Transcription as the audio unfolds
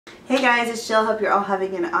Hey guys, it's Jill. Hope you're all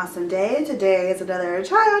having an awesome day. Today is another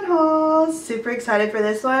try-on haul. Super excited for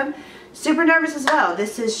this one. Super nervous as well.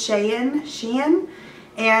 This is Shein,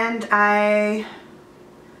 and I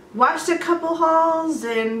watched a couple hauls,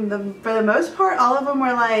 and for the most part, all of them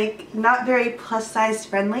were like not very plus size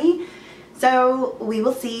friendly. So we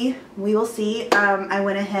will see. We will see. I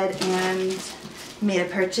went ahead and made a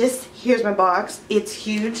purchase. Here's my box. It's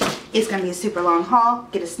huge. It's gonna be a super long haul.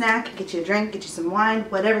 Get a snack, get you a drink, get you some wine,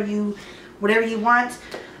 whatever you want.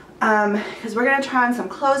 Because we're gonna try on some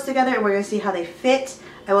clothes together and we're gonna see how they fit.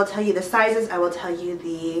 I will tell you the sizes. I will tell you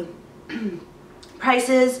the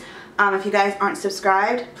prices. If you guys aren't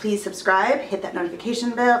subscribed, please subscribe. Hit that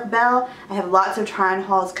notification bell. I have lots of try-on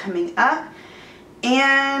hauls coming up.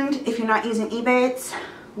 And if you're not using Ebates,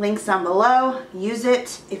 links down below. Use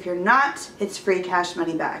it. If you're not, it's free cash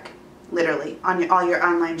money back, literally, on all your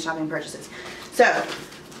online shopping purchases. So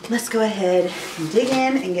let's go ahead and dig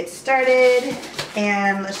in and get started,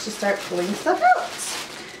 and let's just start pulling stuff out.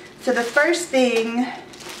 So the first thing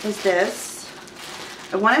is this.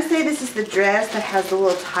 I want to say this is the dress that has the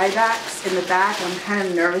little tie backs in the back. I'm kind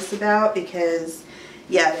of nervous about because,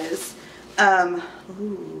 yeah, it is.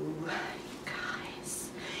 Ooh.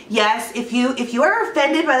 Yes, if you are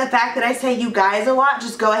offended by the fact that I say you guys a lot,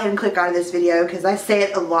 just go ahead and click out of this video because I say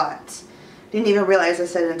it a lot. Didn't even realize I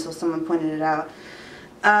said it until someone pointed it out.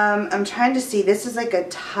 I'm trying to see. This is like a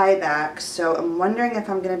tie back, so I'm wondering if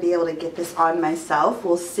I'm going to be able to get this on myself.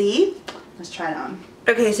 We'll see. Let's try it on.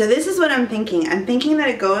 Okay, so this is what I'm thinking. I'm thinking that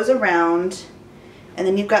it goes around, and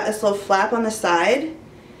then you've got this little flap on the side,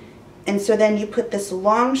 and so then you put this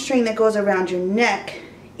long string that goes around your neck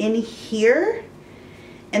in here.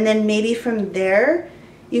 And then maybe from there,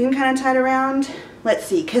 you can kind of tie it around. Let's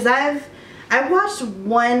see, because I watched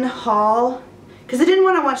one haul, because I didn't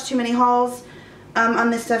want to watch too many hauls on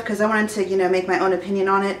this stuff, because I wanted to, you know, make my own opinion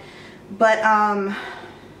on it. But I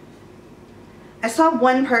saw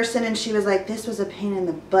one person and she was like, this was a pain in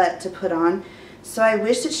the butt to put on. So I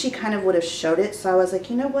wish that she kind of would have showed it. So I was like,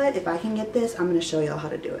 you know what, if I can get this, I'm going to show y'all how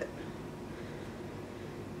to do it.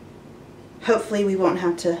 Hopefully we won't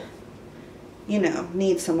have to, you know,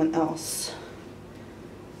 need someone else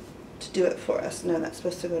to do it for us. No, that's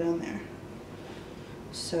supposed to go down there.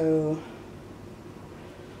 So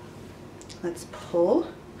let's pull.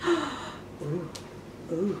 Ooh.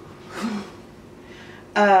 Ooh.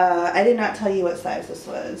 I did not tell you what size this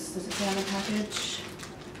was. Does it say on the package?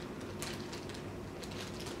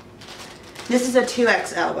 This is a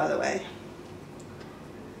 2XL, by the way.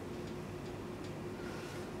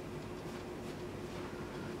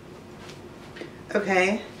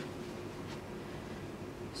 Okay,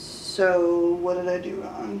 so what did I do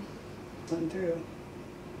wrong? Run through.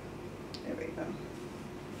 There we go.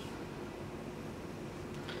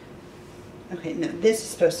 Okay, no, this is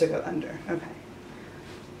supposed to go under. Okay.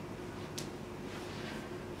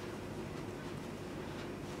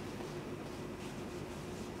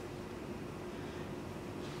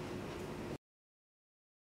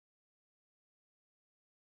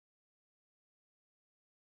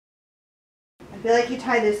 I feel like you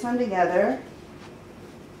tie this one together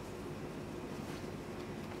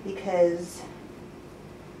because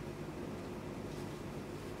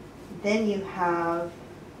then you have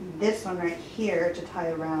this one right here to tie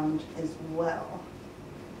around as well.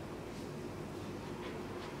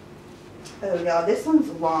 Oh y'all, this one's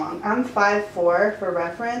long. I'm 5'4" for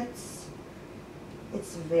reference.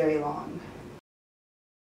 It's very long.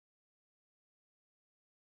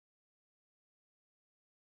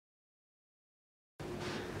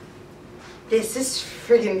 This is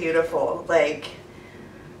freaking beautiful. Like,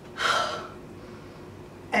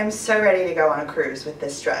 I'm so ready to go on a cruise with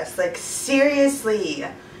this dress. Like, seriously.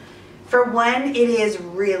 For one, it is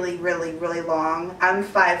really, really, really long. I'm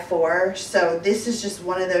 5'4", so this is just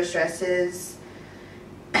one of those dresses.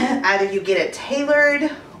 Either you get it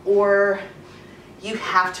tailored or you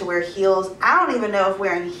have to wear heels. I don't even know if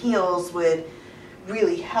wearing heels would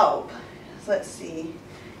really help. So let's see.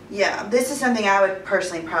 Yeah, this is something I would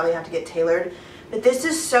personally probably have to get tailored. But this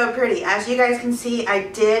is so pretty. As you guys can see, I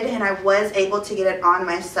did and I was able to get it on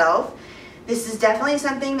myself. This is definitely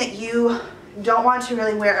something that you don't want to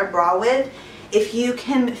really wear a bra with. If you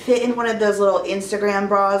can fit in one of those little Instagram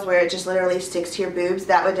bras where it just literally sticks to your boobs,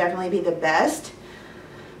 that would definitely be the best.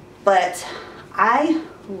 But I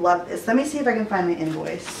love this. Let me see if I can find my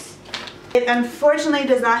invoice. It unfortunately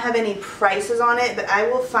does not have any prices on it, but I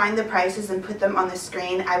will find the prices and put them on the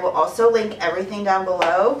screen. I will also link everything down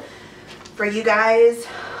below for you guys.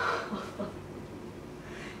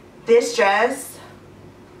 This dress,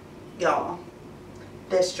 y'all,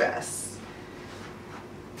 this dress.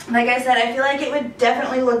 Like I said, I feel like it would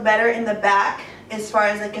definitely look better in the back as far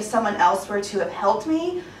as like if someone else were to have helped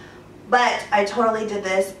me. But I totally did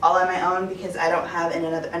this all on my own because I don't have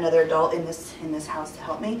another adult in this house to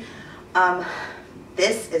help me.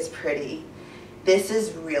 This is pretty. This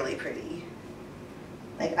is really pretty.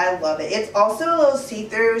 Like, I love it. It's also a little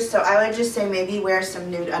see-through, so I would just say maybe wear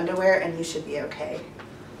some nude underwear and you should be okay.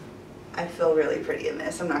 I feel really pretty in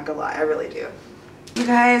this. I'm not gonna lie, I really do. You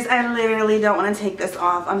guys, I literally don't want to take this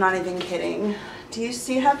off. I'm not even kidding. Do you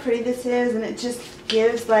see how pretty this is? And it just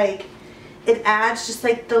gives like, it adds just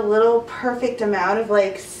like the little perfect amount of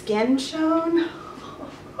like skin tone.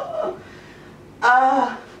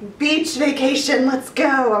 Beach vacation, let's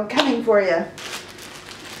go. I'm coming for you.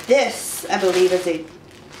 This, I believe, is a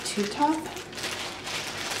tube top.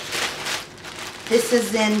 This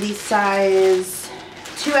is in the size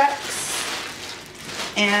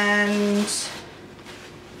 2X. And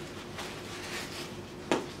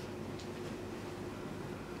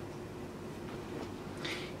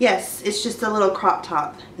yes, it's just a little crop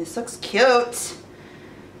top. This looks cute.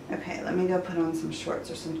 Okay, let me go put on some shorts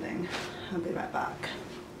or something. I'll be right back.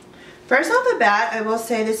 First off the bat, I will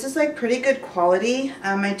say this is like pretty good quality.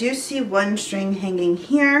 I do see one string hanging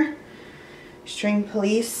here. String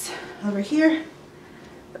police over here.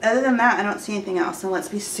 But other than that, I don't see anything else. So let's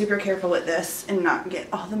be super careful with this and not get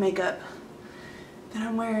all the makeup that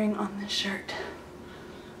I'm wearing on this shirt.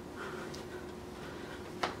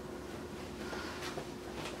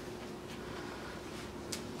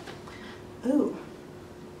 Ooh,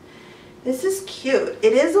 this is cute.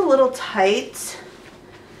 It is a little tight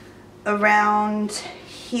around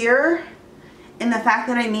here, and the fact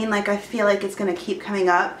that I mean, like, I feel like it's going to keep coming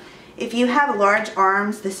up. If you have large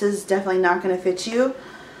arms, this is definitely not going to fit you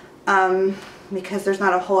because there's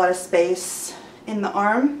not a whole lot of space in the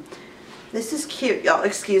arm. This is cute, y'all.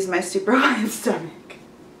 Excuse my super wide stomach.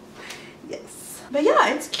 Yes, but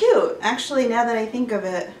yeah, it's cute actually, now that I think of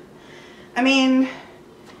it. I mean,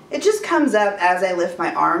 it just comes up as I lift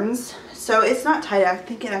my arms, so it's not tight. I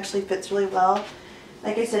think it actually fits really well.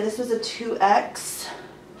 Like I said, this was a 2X.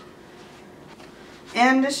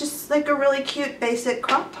 And it's just like a really cute basic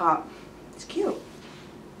crop top. It's cute.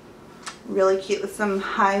 Really cute with some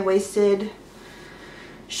high-waisted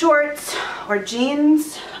shorts or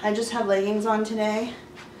jeans. I just have leggings on today.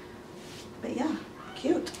 But yeah,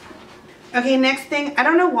 cute. Okay, next thing. I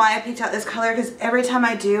don't know why I picked out this color because every time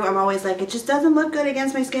I do, I'm always like, it just doesn't look good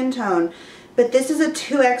against my skin tone. But this is a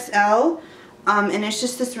 2XL. And it's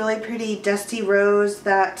just this really pretty dusty rose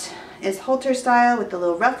that is halter style with the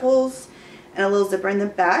little ruffles and a little zipper in the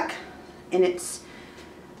back. And it's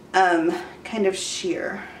kind of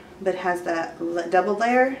sheer, but has that double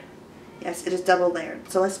layer. Yes, it is double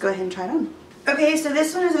layered. So let's go ahead and try it on. Okay, so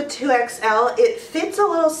this one is a 2XL. It fits a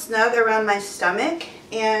little snug around my stomach,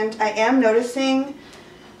 and I am noticing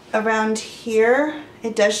around here,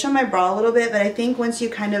 it does show my bra a little bit, but I think once you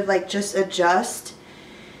kind of like just adjust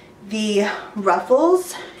the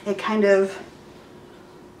ruffles, it kind of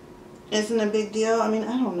isn't a big deal. I mean,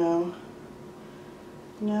 I don't know.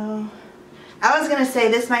 No. I was going to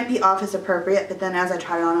say this might be office appropriate, but then as I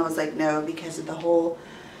tried it on, I was like, no, because of the whole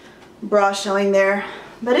bra showing there.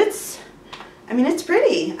 But it's, I mean, it's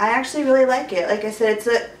pretty. I actually really like it. Like I said, it's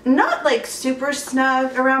not like super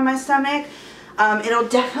snug around my stomach. It'll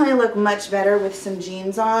definitely look much better with some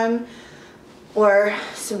jeans on, or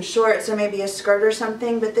some shorts, or maybe a skirt or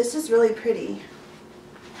something, but this is really pretty.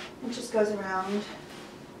 It just goes around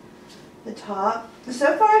the top.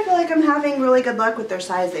 So far I feel like I'm having really good luck with their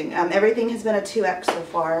sizing. Everything has been a 2X so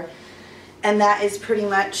far, and that is pretty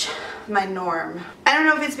much my norm. I don't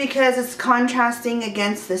know if it's because it's contrasting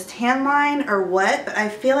against this tan line or what, but I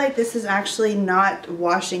feel like this is actually not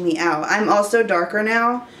washing me out. I'm also darker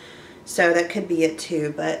now, so that could be it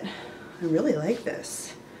too, but I really like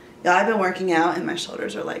this. Yeah, I've been working out and my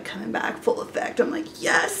shoulders are like coming back full effect. I'm like,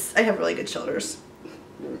 yes, I have really good shoulders.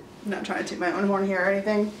 I'm not trying to toot my own horn here or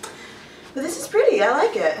anything. But this is pretty, I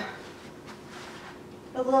like it.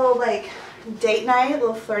 A little like date night, a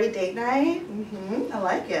little flirty date night. I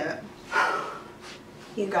like it.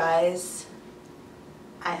 You guys,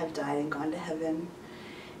 I have died and gone to heaven.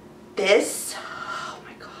 This, oh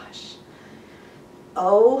my gosh.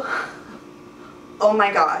 Oh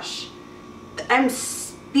my gosh. I'm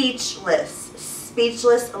speechless,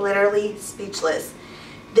 literally speechless.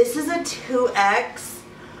 This is a 2X.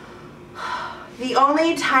 The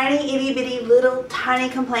only tiny itty bitty little tiny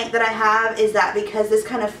complaint that I have is that because this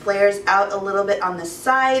kind of flares out a little bit on the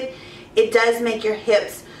side, it does make your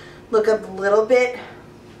hips look a little bit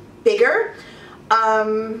bigger.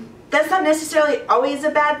 That's not necessarily always a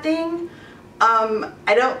bad thing,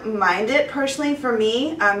 I don't mind it personally for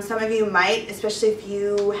me. Some of you might, especially if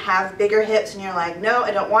you have bigger hips and you're like, no,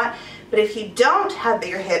 I don't want. But if you don't have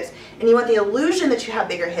bigger hips and you want the illusion that you have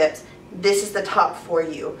bigger hips, this is the top for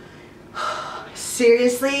you.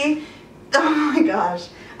 Seriously? Oh my gosh.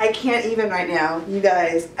 I can't even right now. You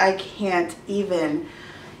guys, I can't even.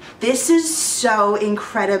 This is so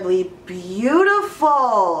incredibly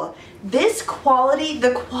beautiful. This quality,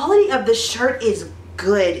 the quality of the shirt is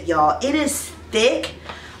good, y'all. It is thick.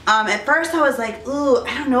 At first I was like, ooh,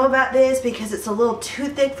 I don't know about this because it's a little too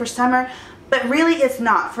thick for summer, but really it's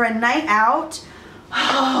not. For a night out,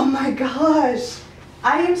 oh my gosh.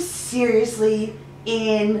 I am seriously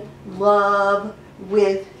in love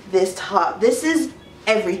with this top. This is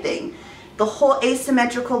everything. The whole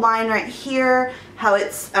asymmetrical line right here, how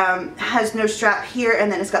it's has no strap here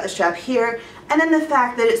and then it's got the strap here, and then the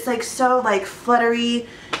fact that it's like so like fluttery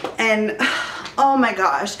and oh my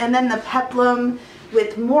gosh, and then the peplum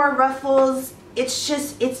with more ruffles. It's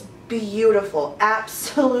just, it's beautiful,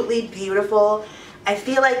 absolutely beautiful. I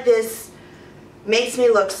feel like this makes me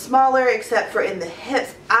look smaller except for in the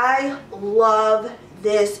hips. I love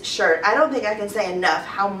this shirt. I don't think I can say enough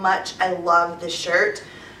how much I love this shirt.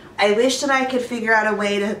 I wish that I could figure out a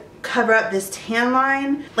way to cover up this tan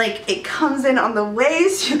line. Like, it comes in on the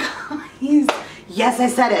waist, you guys. Yes, I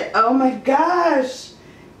said it. Oh my gosh.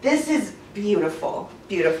 This is beautiful,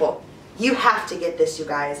 beautiful. You have to get this, you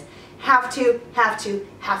guys. Have to, have to,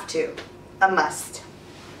 have to. A must.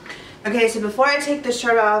 Okay, so before I take the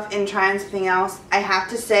shirt off and try on something else, I have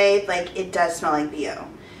to say, like, it does smell like BO,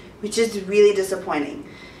 which is really disappointing.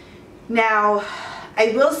 Now,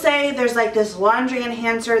 I will say there's like this laundry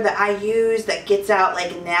enhancer that I use that gets out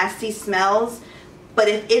like nasty smells, but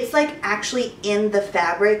if it's like actually in the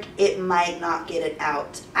fabric, it might not get it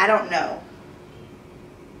out. I don't know.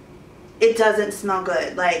 It doesn't smell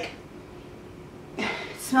good. Like, it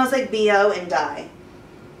smells like BO and dye,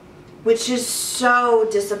 which is so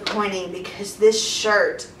disappointing because this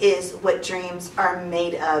shirt is what dreams are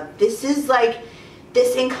made of. This is like,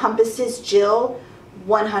 this encompasses Jill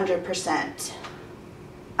 100%.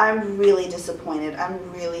 I'm really disappointed. I'm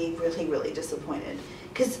really, really, really disappointed.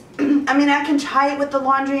 Because, I mean, I can try it with the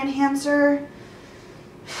laundry enhancer.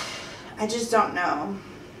 I just don't know.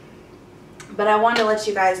 But I want to let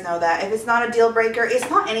you guys know that if it's not a deal breaker, it's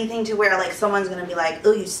not anything to where like someone's going to be like,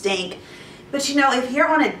 oh, you stink. But you know, if you're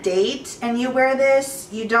on a date and you wear this,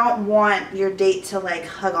 you don't want your date to like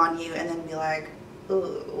hug on you and then be like,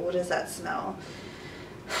 ooh, what does that smell?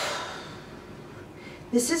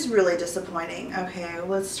 This is really disappointing. Okay,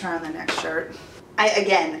 let's try on the next shirt.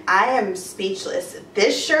 Again, I am speechless.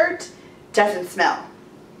 This shirt doesn't smell.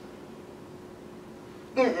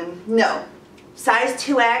 No. Size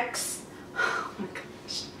 2X. Oh my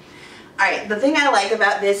gosh. Alright, the thing I like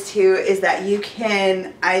about this too is that you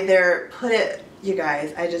can either put it, you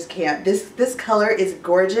guys, I just can't. This color is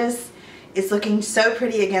gorgeous. It's looking so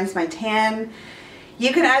pretty against my tan.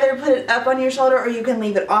 You can either put it up on your shoulder or you can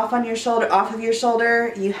leave it off on your shoulder, off of your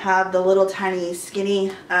shoulder. You have the little tiny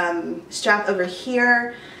skinny strap over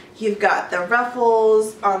here. You've got the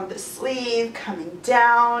ruffles on the sleeve coming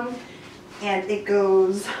down and it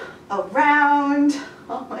goes around.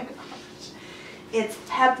 Oh my gosh. It's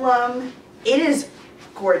peplum. It is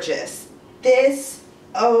gorgeous. This,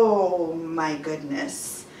 oh my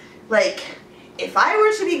goodness. Like, if I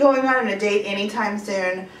were to be going on a date anytime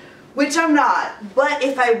soon, which I'm not, but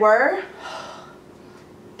if I were,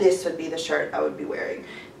 this would be the shirt I would be wearing.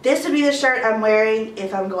 This would be the shirt I'm wearing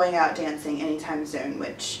if I'm going out dancing anytime soon,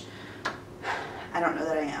 which I don't know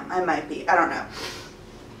that I am. I might be. I don't know.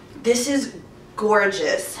 This is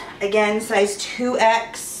gorgeous. Again, size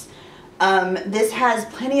 2X. This has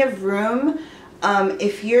plenty of room.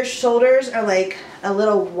 If your shoulders are like a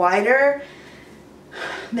little wider,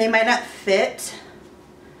 they might not fit.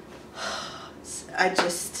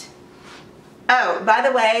 Oh, by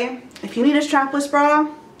the way, if you need a strapless bra,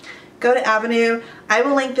 go to Avenue. I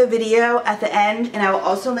will link the video at the end and I will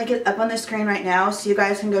also link it up on the screen right now so you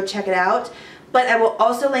guys can go check it out. But I will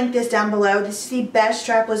also link this down below. This is the best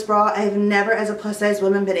strapless bra. I have never, as a plus size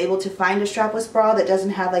woman, been able to find a strapless bra that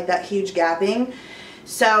doesn't have like that huge gapping.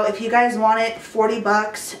 So if you guys want it, 40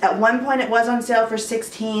 bucks. At one point it was on sale for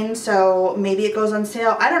 16, so maybe it goes on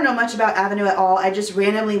sale. I don't know much about Avenue at all. I just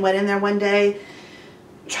randomly went in there one day,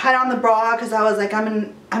 tried on the bra because I was like, I'm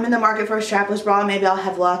in the market for a strapless bra, maybe I'll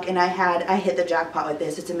have luck, and I hit the jackpot with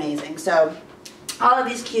this. It's amazing. So all of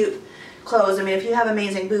these cute clothes, I mean, if you have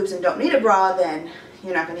amazing boobs and don't need a bra, then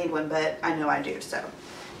you're not gonna need one, but I know I do.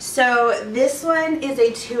 So this one is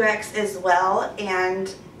a 2X as well,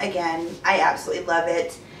 and again, I absolutely love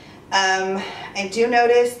it. I do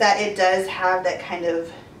notice that it does have that kind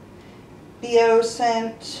of BO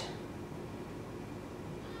scent.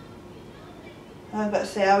 I was about to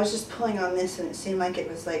say, I was just pulling on this and it seemed like it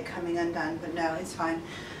was like coming undone, but no, it's fine.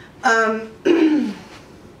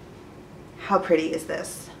 How pretty is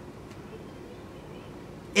this?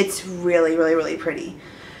 It's really, really, really pretty.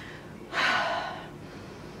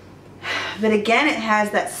 But again, it has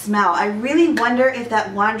that smell. I really wonder if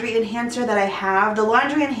that laundry enhancer that I have, the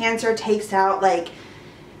laundry enhancer takes out like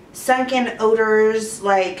sunken odors,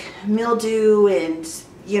 like mildew and,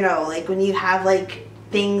 you know, like when you have like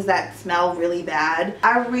things that smell really bad.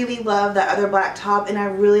 I really love that other black top and I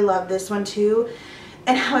really love this one too.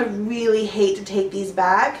 And I would really hate to take these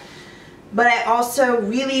back. But I also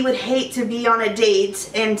really would hate to be on a date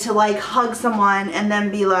and to like hug someone and then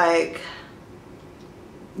be like,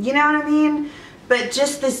 you know what I mean? But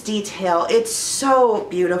just this detail, it's so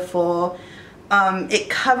beautiful. It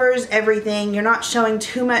covers everything. You're not showing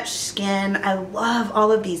too much skin. I love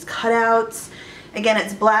all of these cutouts. Again,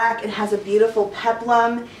 it's black. It has a beautiful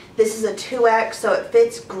peplum. This is a 2X, so it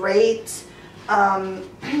fits great.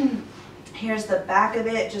 Here's the back of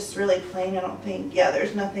it, just really plain. I don't think, yeah,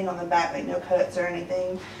 there's nothing on the back, like no cutouts or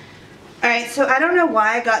anything. Alright, so I don't know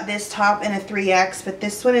why I got this top in a 3X, but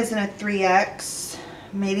this one is in a 3X.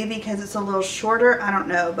 Maybe because it's a little shorter, I don't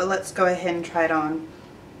know, but let's go ahead and try it on.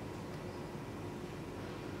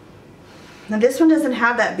 Now this one doesn't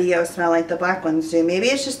have that BO smell like the black ones do. Maybe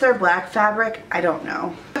it's just their black fabric, I don't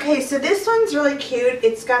know. Okay, so this one's really cute.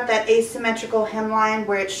 It's got that asymmetrical hemline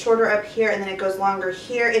where it's shorter up here and then it goes longer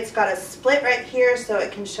here. It's got a split right here so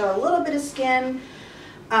it can show a little bit of skin.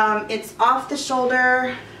 It's off the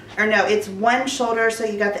shoulder, or no, it's one shoulder, so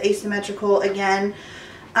you got the asymmetrical again.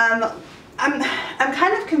 I'm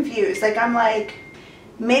kind of confused. Like, I'm like,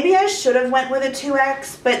 maybe I should have went with a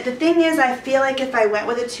 2X, but the thing is, I feel like if I went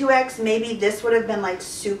with a 2X, maybe this would have been like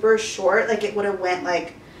super short, like it would have went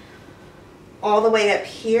like all the way up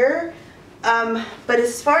here. But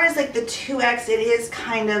as far as like the 2X, it is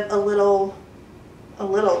kind of a little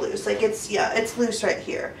loose. Like it's, yeah, it's loose right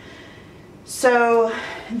here. So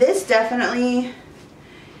this definitely,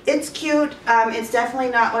 it's cute. It's definitely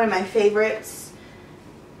not one of my favorites.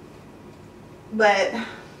 But,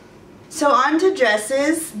 so on to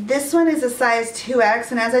dresses. This one is a size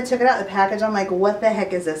 2X, and as I took it out of the package, I'm like, what the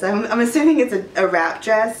heck is this? I'm assuming it's a wrap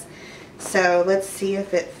dress. So let's see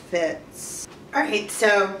if it fits. Alright,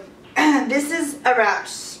 so this is a wrap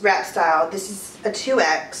style. This is a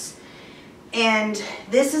 2X. And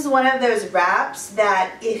this is one of those wraps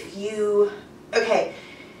that if you're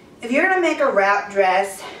going to make a wrap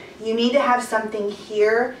dress, you need to have something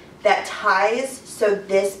here that ties so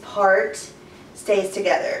this part stays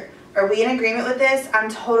together. Are we in agreement with this? I'm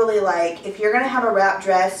totally like, if you're going to have a wrap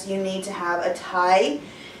dress, you need to have a tie.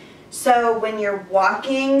 So when you're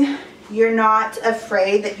walking, you're not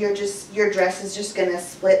afraid that your dress is just going to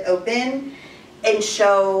split open and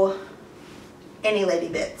show any lady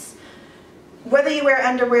bits. Whether you wear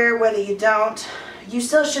underwear, whether you don't, you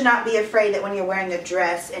still should not be afraid that when you're wearing a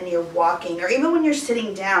dress and you're walking, or even when you're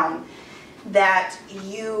sitting down, that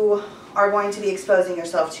you are going to be exposing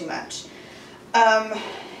yourself too much.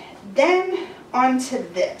 Then onto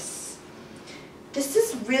this. This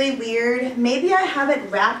is really weird. Maybe I haven't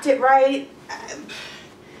wrapped it right.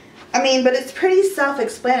 I mean, but it's pretty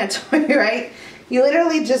self-explanatory, right? You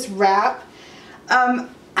literally just wrap.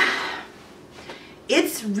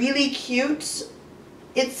 It's really cute.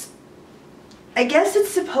 I guess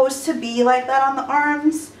it's supposed to be like that on the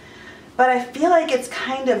arms, but I feel like it's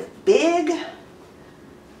kind of big.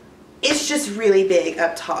 It's just really big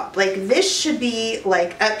up top. Like this should be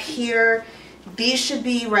like up here. These should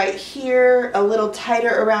be right here, a little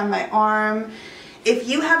tighter around my arm. If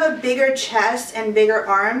you have a bigger chest and bigger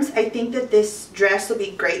arms, I think that this dress will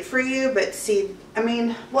be great for you. But see, I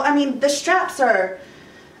mean, the straps are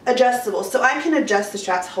adjustable, so I can adjust the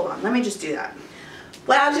straps. Hold on, let me just do that.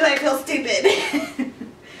 Wow, do I feel stupid?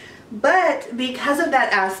 But because of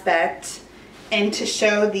that aspect, and to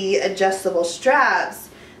show the adjustable straps,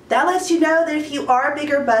 that lets you know that if you are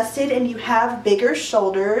bigger busted and you have bigger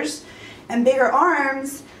shoulders and bigger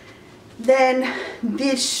arms, then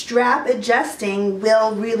the strap adjusting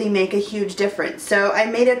will really make a huge difference. So I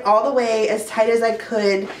made it all the way as tight as I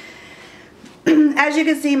could. As you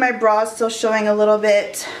can see, my bra is still showing a little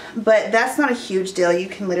bit, but that's not a huge deal. You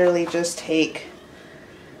can literally just take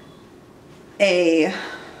a,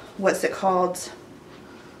 what's it called?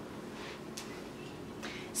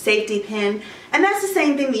 Safety pin, and that's the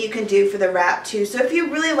same thing that you can do for the wrap too. So if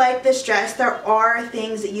you really like this dress, there are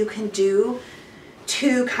things that you can do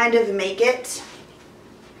to kind of make it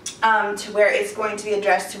to where it's going to be a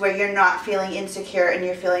dress to where you're not feeling insecure and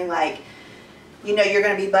you're feeling like, you know, you're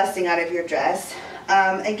going to be busting out of your dress.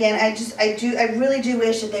 Again, I really do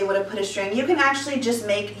wish that they would have put a string. You can actually just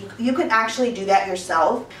you can actually do that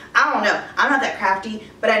yourself. I don't know. I'm not that crafty,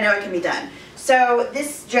 but I know it can be done. So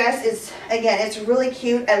this dress is, again, it's really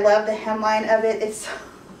cute. I love the hemline of it. It's,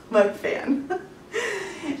 I'm a fan.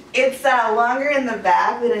 It's longer in the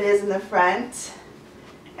back than it is in the front.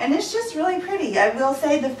 And it's just really pretty. I will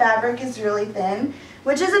say the fabric is really thin,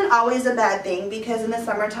 which isn't always a bad thing because in the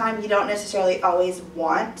summertime you don't necessarily always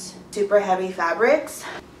want super heavy fabrics.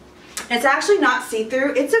 It's actually not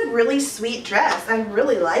see-through. It's a really sweet dress. I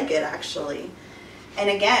really like it actually. And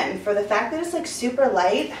again, for the fact that it's like super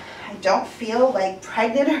light, I don't feel like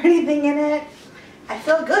pregnant or anything in it. I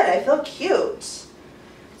feel good. I feel cute.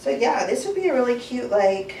 So yeah, this would be a really cute,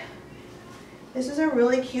 like, this is a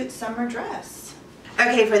really cute summer dress.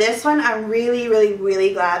 Okay, for this one, I'm really, really,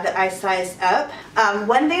 really glad that I sized up.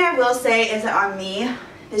 One thing I will say is that on me,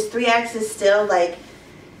 this 3X is still like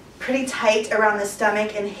pretty tight around the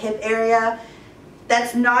stomach and hip area.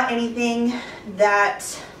 That's not anything that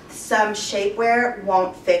some shapewear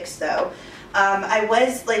won't fix though. I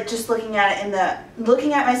was like just looking at it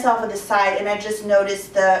looking at myself at the side, and I just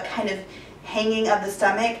noticed the kind of hanging of the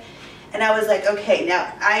stomach, and I was like, okay,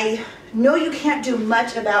 now I know you can't do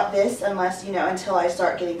much about this unless, you know, until I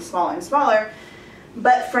start getting smaller and smaller,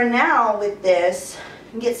 but for now with this,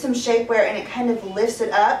 get some shapewear and it kind of lifts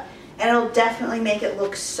it up, and it'll definitely make it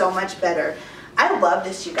look so much better. I love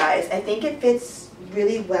this, you guys. I think it fits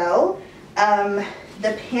really well.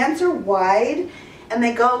 The pants are wide and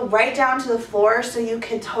they go right down to the floor, so you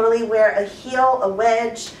could totally wear a heel, a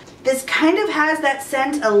wedge. This kind of has that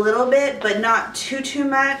scent a little bit, but not too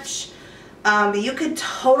much. But you could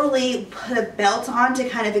totally put a belt on to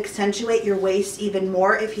kind of accentuate your waist even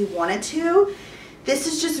more if you wanted to. This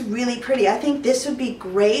is just really pretty. I think this would be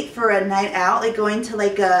great for a night out, like going to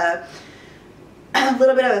like a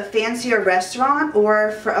little bit of a fancier restaurant,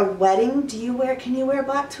 or for a wedding. Can you wear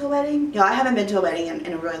black to a wedding? No, I haven't been to a wedding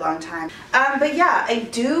in a really long time. But yeah, I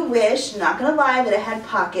do wish, not gonna lie, that it had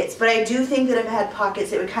pockets, but I do think that if it had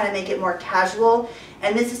pockets, it would kind of make it more casual,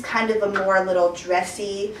 and this is kind of a more little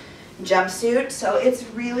dressy jumpsuit, so it's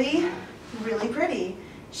really, really pretty.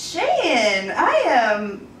 Shein, I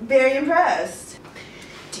am very impressed.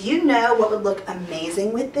 Do you know what would look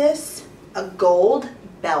amazing with this? A gold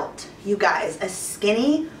belt. You guys, a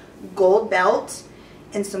skinny gold belt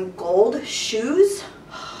and some gold shoes.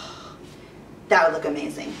 That would look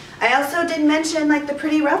amazing. I also did mention like the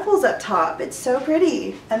pretty ruffles up top. It's so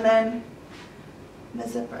pretty. And then the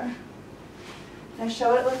zipper. Can I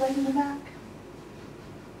show what it looks like in the back?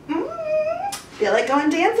 Feel like going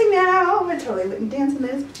dancing now. I totally wouldn't dance in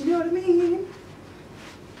this, but you know what I mean.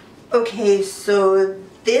 Okay, so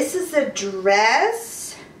this is a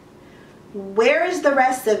dress. Where is the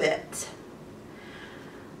rest of it?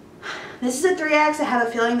 This is a 3X. I have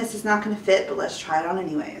a feeling this is not going to fit, but let's try it on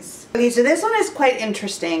anyways. Okay, so this one is quite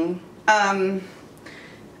interesting. The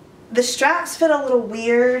straps fit a little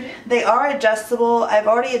weird. They are adjustable. I've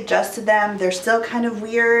already adjusted them. They're still kind of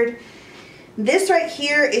weird. This right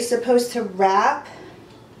here is supposed to wrap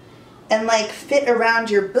and like fit around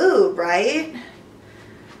your boob, right?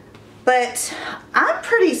 But I'm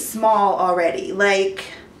pretty small already. Like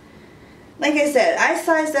I said, I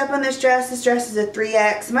sized up on this dress. This dress is a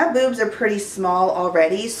 3X. My boobs are pretty small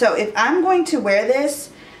already. So if I'm going to wear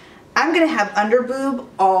this, I'm going to have under boob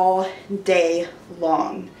all day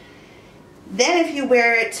long. Then if you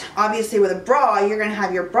wear it, obviously with a bra, you're going to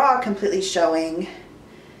have your bra completely showing.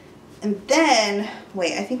 And then,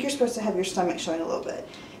 wait, I think you're supposed to have your stomach showing a little bit.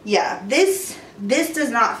 Yeah, this does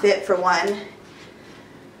not fit for one.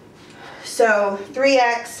 So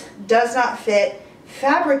 3X does not fit.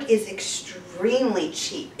 Fabric is extremely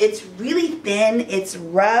cheap. It's really thin. It's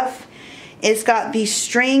rough. It's got these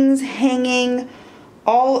strings hanging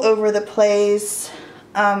all over the place.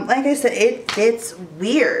 Like I said, it fits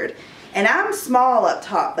weird. And I'm small up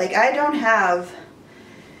top. Like, I don't have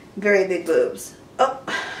very big boobs. Oh,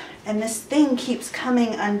 and this thing keeps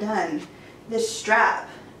coming undone. This strap.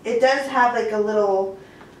 It does have like a little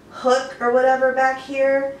hook or whatever back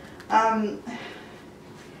here.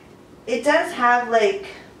 It does have like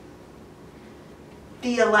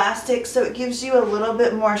the elastic, so it gives you a little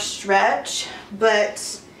bit more stretch,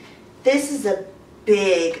 but this is a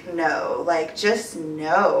big no. Like, just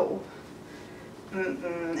no.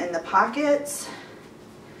 And the pockets,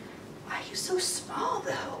 why are you so small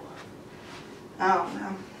though? I don't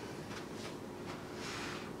know.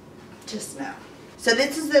 Just no. So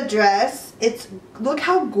this is the dress. Look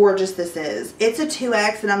how gorgeous this is. It's a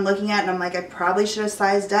 2X and I'm looking at it and I'm like, I probably should have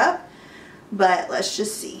sized up, but let's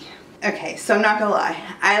just see. Okay, so I'm not gonna lie.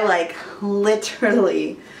 I like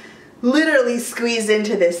literally squeezed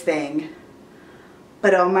into this thing.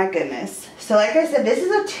 But oh my goodness. So like I said, this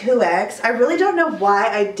is a 2X. I really don't know why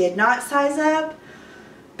I did not size up,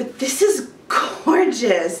 but this is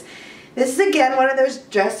gorgeous. This is again one of those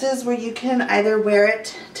dresses where you can either wear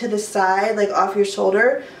it to the side, like off your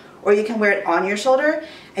shoulder, or you can wear it on your shoulder.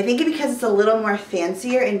 I think because it's a little more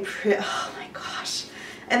fancier and oh my gosh.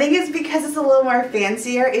 I think it's because it's a little more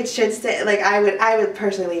fancier, it should stay, like I would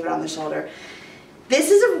personally leave it on the shoulder.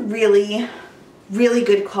 This is a really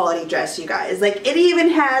good quality dress, you guys. Like, it even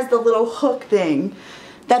has the little hook thing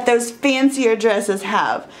that those fancier dresses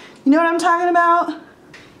have. You know what I'm talking about?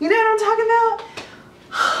 You know what I'm talking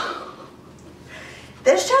about?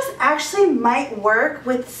 This dress actually might work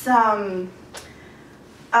with some,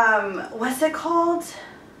 what's it called?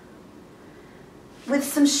 With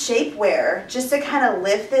some shapewear, just to kind of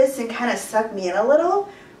lift this and kind of suck me in a little,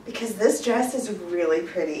 because this dress is really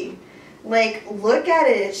pretty. Like, look at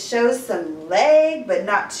it. It shows some leg, but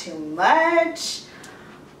not too much.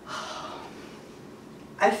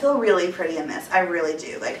 I feel really pretty in this. I really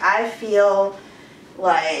do. Like, I feel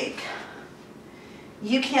like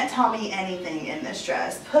you can't tell me anything in this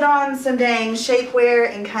dress. Put on some dang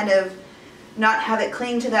shapewear and kind of not have it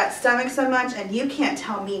cling to that stomach so much, and you can't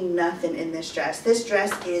tell me nothing in this dress. This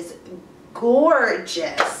dress is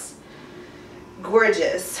gorgeous.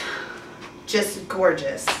 Gorgeous. Just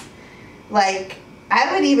gorgeous. Like,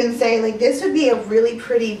 I would even say, like, this would be a really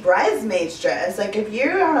pretty bridesmaid's dress. Like, if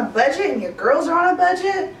you're on a budget and your girls are on a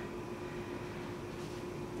budget,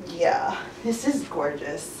 yeah, this is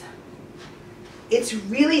gorgeous. It's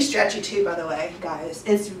really stretchy too, by the way, guys.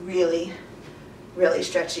 It's really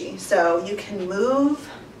stretchy. So you can move.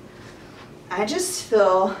 I just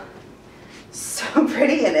feel so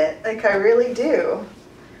pretty in it. Like, I really do.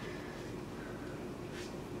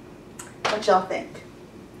 What y'all think?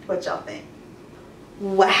 What y'all think?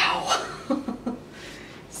 Wow.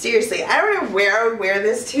 Seriously, I don't know where I would wear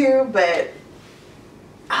this to, but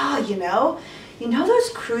you know those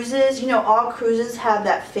cruises, you know, all cruises have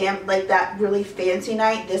that like that really fancy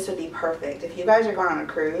night. This would be perfect. If you guys are going on a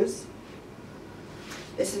cruise,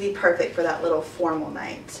 this would be perfect for that little formal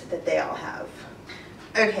night that they all have.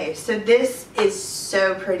 Okay, so this is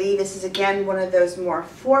so pretty. This is again one of those more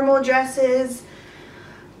formal dresses.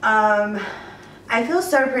 I feel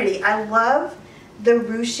so pretty. I love the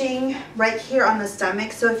ruching right here on the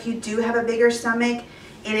stomach. So if you do have a bigger stomach,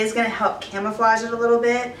 it is going to help camouflage it a little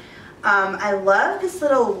bit. I love this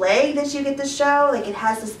little leg that you get to show. Like, it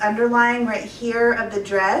has this underline right here of the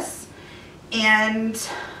dress, and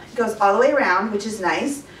it goes all the way around, which is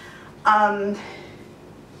nice. And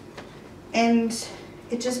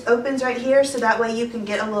it just opens right here, so that way you can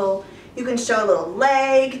get a little, you can show a little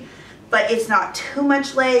leg, but it's not too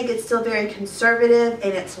much leg. It's still very conservative,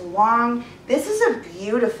 and it's long. This is a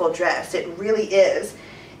beautiful dress. It really is.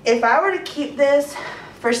 If I were to keep this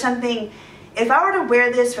for something, if I were to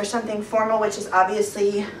wear this for something formal, which is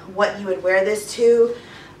obviously what you would wear this to,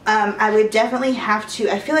 I would definitely have to,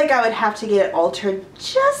 I feel like I would have to get it altered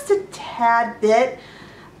just a tad bit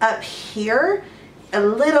up here, a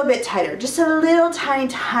little bit tighter, just a little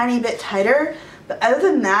tiny bit tighter. But other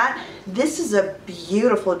than that, this is a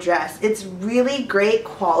beautiful dress. It's really great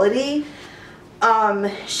quality.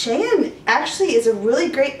 Shein actually is a really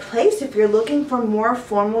great place if you're looking for more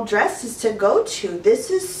formal dresses to go to. This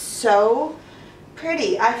is so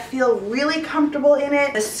pretty. I feel really comfortable in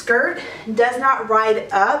it. The skirt does not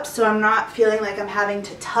ride up, so I'm not feeling like I'm having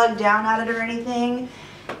to tug down at it or anything.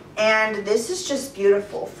 And this is just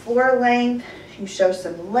beautiful. Floor length, you show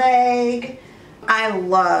some leg. I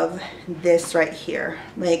love this right here.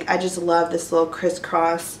 Like, I just love this little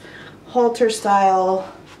crisscross halter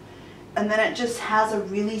style. And then it just has a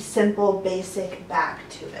really simple, basic back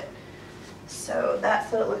to it. So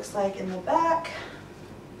that's what it looks like in the back.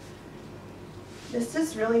 This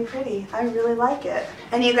is really pretty. I really like it.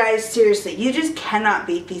 And you guys, seriously, you just cannot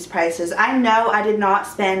beat these prices. I know I did not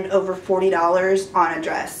spend over $40 on a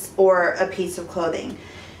dress or a piece of clothing.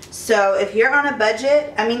 So if you're on a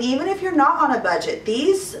budget, I mean, even if you're not on a budget,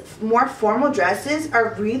 these more formal dresses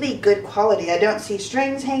are really good quality. I don't see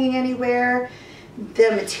strings hanging anywhere.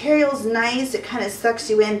 The material's nice. It kind of sucks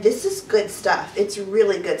you in. This is good stuff. It's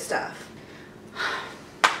really good stuff.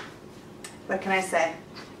 What can I say?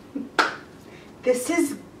 This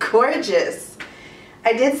is gorgeous.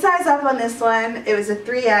 I did size up on this one. It was a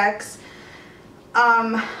 3X.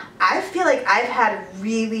 I feel like I've had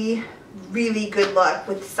really really good luck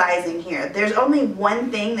with sizing here. There's only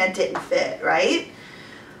one thing that didn't fit, right?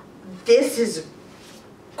 This is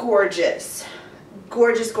gorgeous.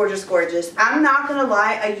 Gorgeous, gorgeous, gorgeous. I'm not gonna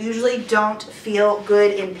lie, I usually don't feel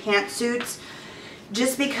good in pantsuits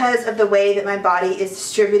just because of the way that my body is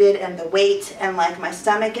distributed and the weight and like my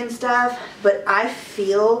stomach and stuff, but I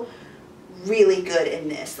feel really good in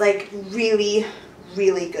this, like really,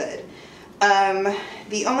 really good.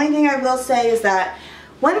 The only thing I will say is that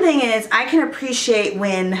one thing is I can appreciate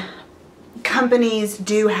when companies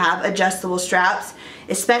do have adjustable straps,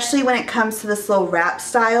 especially when it comes to this little wrap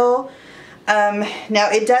style. Now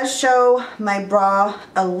it does show my bra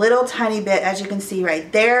a little tiny bit, as you can see right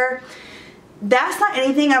there. That's not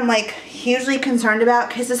anything I'm like hugely concerned about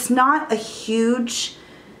because it's not a huge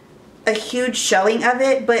showing of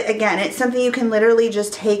it, but again, it's something you can literally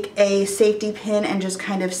just take a safety pin and just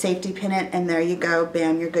kind of safety pin it, and there you go,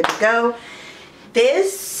 bam, you're good to go.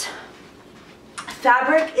 This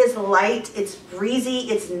fabric is light, it's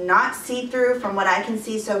breezy, it's not see-through from what I can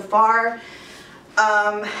see so far.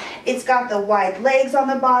 It's got the wide legs on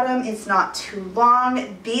the bottom, it's not too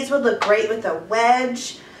long. These would look great with a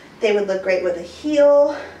wedge. They would look great with a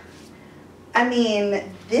heel. I mean,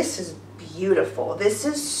 this is beautiful. This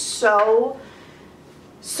is so,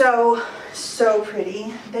 so, so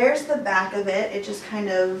pretty. There's the back of it. It just kind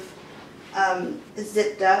of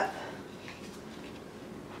zipped up.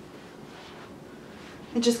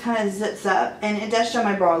 It just kind of zips up, and it does show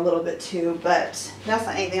my bra a little bit too, but that's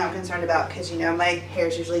not anything I'm concerned about because, you know, my hair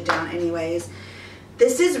is usually down anyways.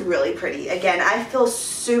 This is really pretty. Again, I feel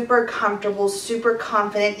super comfortable, super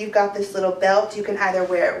confident. You've got this little belt. You can either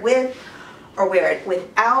wear it with or wear it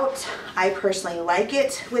without. I personally like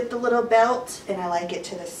it with the little belt, and I like it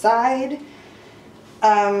to the side.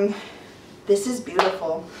 This is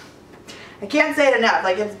beautiful. I can't say it enough.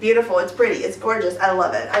 Like, it's beautiful, it's pretty, it's gorgeous. I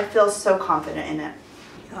love it. I feel so confident in it.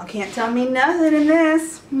 Y'all can't tell me nothing in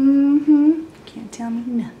this. Can't tell me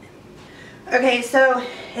nothing. Okay, so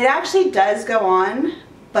it actually does go on,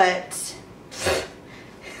 but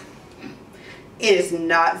it is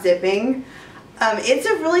not zipping. It's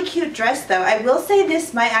a really cute dress though. I will say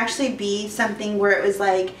this might actually be something where it was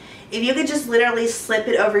like, if you could just literally slip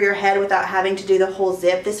it over your head without having to do the whole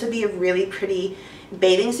zip, this would be a really pretty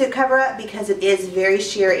bathing suit cover up because it is very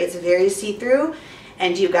sheer, it's very see-through.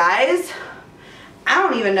 And you guys, I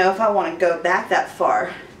don't even know if I want to go back that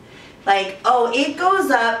far. Like, oh, it goes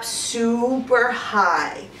up super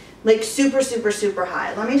high. Like super, super, super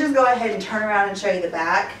high. Let me just go ahead and turn around and show you the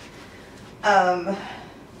back.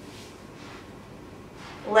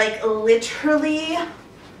 Like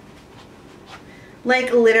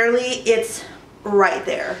literally, it's right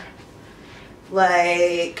there.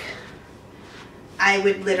 Like, I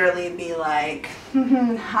would literally be like,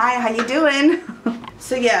 hi, how you doing?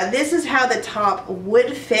 So yeah, this is how the top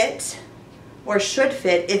would fit, or should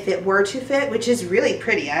fit if it were to fit, which is really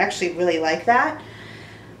pretty. I actually really like that,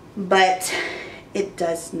 but it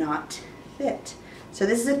does not fit. So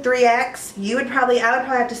this is a 3X. I would probably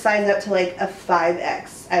have to size up to like a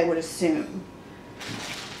 5X, I would assume.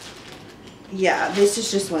 Yeah, this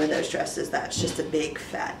is just one of those dresses that's just a big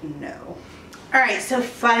fat no. All right, so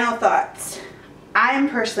final thoughts. I am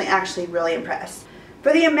personally actually really impressed.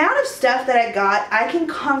 For the amount of stuff that I got, I can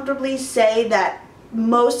comfortably say that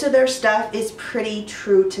most of their stuff is pretty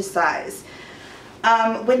true to size.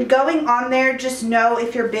 When going on there, just know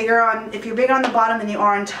if you're bigger on the bottom than you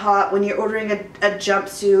are on top, when you're ordering a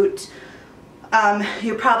jumpsuit,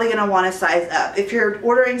 you're probably going to want to size up. If you're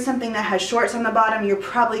ordering something that has shorts on the bottom, you're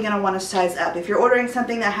probably going to want to size up. If you're ordering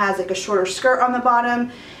something that has like a shorter skirt on the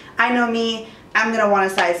bottom, I know me, I'm going to want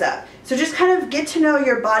to size up. So just kind of get to know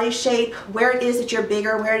your body shape, where it is that you're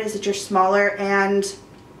bigger, where it is that you're smaller, and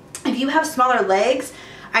if you have smaller legs,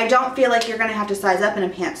 I don't feel like you're going to have to size up in a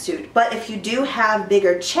pantsuit. But if you do have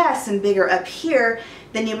bigger chests and bigger up here,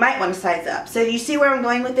 then you might want to size up. So you see where I'm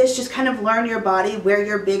going with this? Just kind of learn your body, where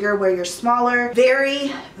you're bigger, where you're smaller.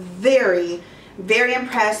 Very, very, very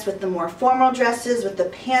impressed with the more formal dresses, with the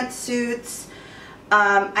pantsuits.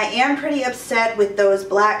 I am pretty upset with those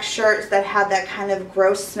black shirts that had that kind of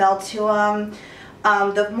gross smell to them.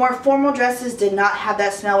 The more formal dresses did not have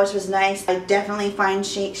that smell, which was nice. I definitely find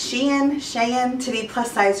Shein to be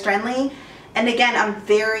plus size friendly. And again, I'm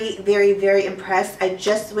very, very, very impressed. I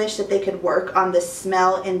just wish that they could work on the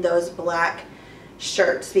smell in those black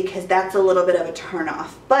shirts because that's a little bit of a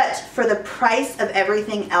turnoff. But for the price of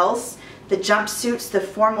everything else, the jumpsuits, the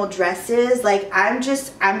formal dresses, like I'm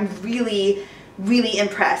really, really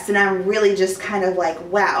impressed. And I'm really just kind of like,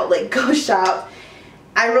 wow, like go shop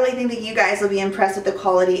I really think that you guys will be impressed with the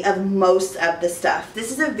quality of most of the stuff.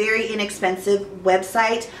 This is a very inexpensive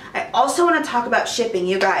website. I also want to talk about shipping,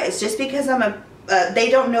 you guys. Just because they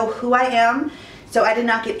don't know who I am, so I did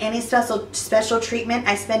not get any special treatment.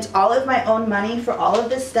 I spent all of my own money for all of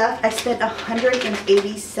this stuff. I spent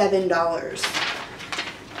 $187.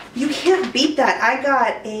 You can't beat that. I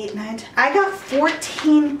got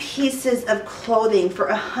 14 pieces of clothing for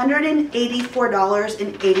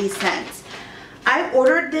 $184.80. I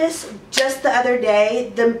ordered this just the other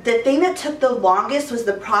day. The thing that took the longest was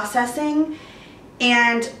the processing,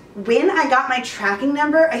 and when I got my tracking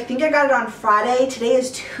number, I think I got it on Friday. Today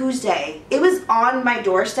is Tuesday. It was on my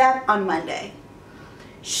doorstep on Monday.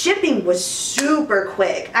 Shipping was super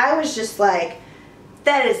quick. I was just like,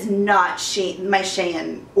 that is not my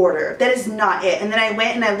Shein order. That is not it. And then I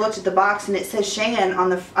went and I looked at the box and it says Shein on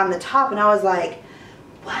the top, and I was like,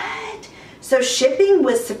 what? So shipping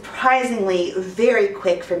was surprisingly very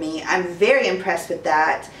quick for me. I'm very impressed with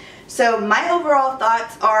that. So my overall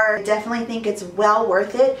thoughts are, I definitely think it's well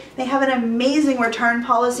worth it. They have an amazing return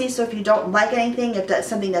policy, so if you don't like anything, if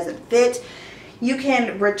something doesn't fit, you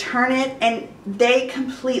can return it, and they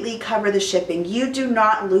completely cover the shipping. You do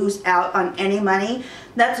not lose out on any money.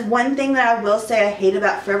 That's one thing that I will say I hate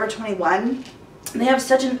about Forever 21. They have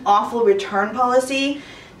such an awful return policy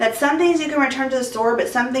that some things you can return to the store, but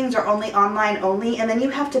some things are only online only, and then you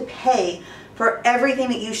have to pay for everything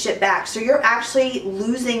that you ship back. So you're actually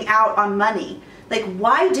losing out on money. Like,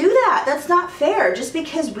 why do that? That's not fair. Just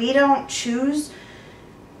because we don't choose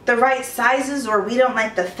the right sizes or we don't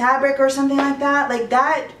like the fabric or something like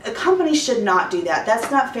that, a company should not do that.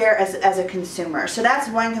 That's not fair as a consumer. So that's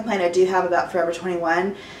one complaint I do have about Forever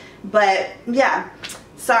 21. But yeah,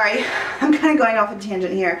 sorry, I'm kind of going off a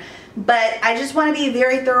tangent here. But I just want to be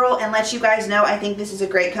very thorough and let you guys know I think this is a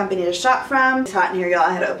great company to shop from. It's hot in here, y'all.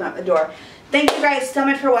 I had to open up the door. Thank you guys so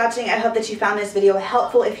much for watching. I hope that you found this video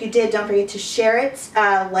helpful. If you did, don't forget to share it,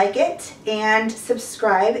 like it, and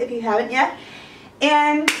subscribe if you haven't yet.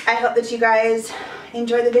 And I hope that you guys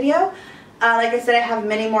enjoyed the video. Like I said, I have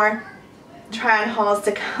many more try-on hauls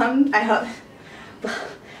to come. I hope...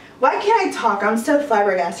 Why can't I talk? I'm so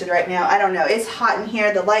flabbergasted right now. I don't know. It's hot in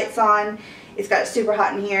here. The light's on. It's got super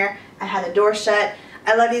hot in here. I had the door shut.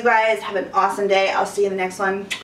 I love you guys. Have an awesome day. I'll see you in the next one.